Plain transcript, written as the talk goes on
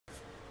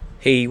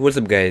Hey, what's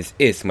up guys,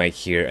 it's Mike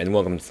here and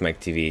welcome to Mike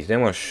TV. Today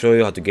I'm going to show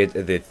you how to get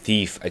the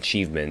Thief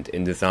achievement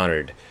in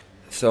Dishonored.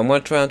 So I'm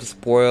going to try not to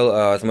spoil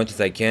as much as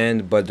I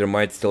can, but there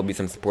might still be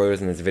some spoilers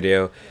in this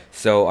video,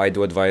 so I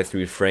do advise to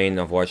refrain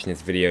of watching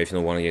this video if you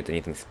don't want to get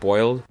anything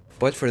spoiled.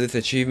 But for this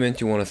achievement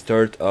you want to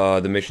start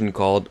the mission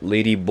called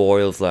Lady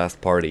Boyle's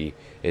Last Party.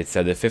 It's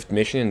the 5th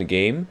mission in the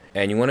game,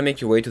 and you want to make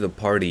your way to the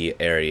party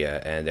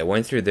area, and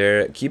once you're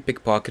there, keep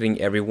pickpocketing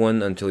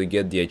everyone until you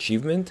get the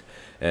achievement.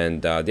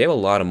 And they have a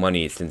lot of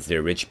money since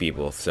they're rich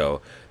people,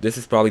 so this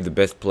is probably the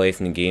best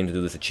place in the game to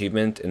do this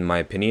achievement in my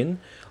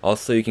opinion.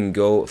 Also, you can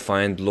go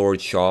find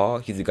Lord Shaw,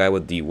 he's the guy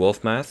with the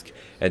wolf mask,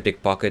 and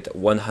pickpocket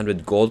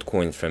 100 gold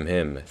coins from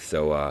him.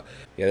 So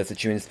yeah, this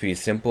achievement is pretty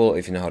simple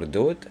if you know how to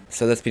do it.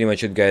 So that's pretty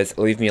much it guys.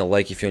 Leave me a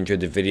like if you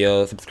enjoyed the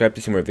video, subscribe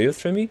to see more videos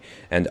from me,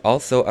 and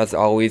also as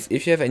always,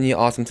 if you have any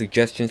awesome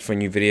suggestions for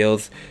new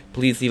videos,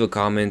 please leave a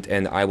comment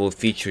and I will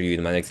feature you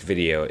in my next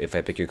video if I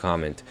pick your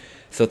comment.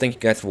 So thank you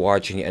guys for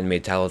watching, and may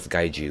Talos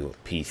guide you.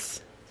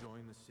 Peace.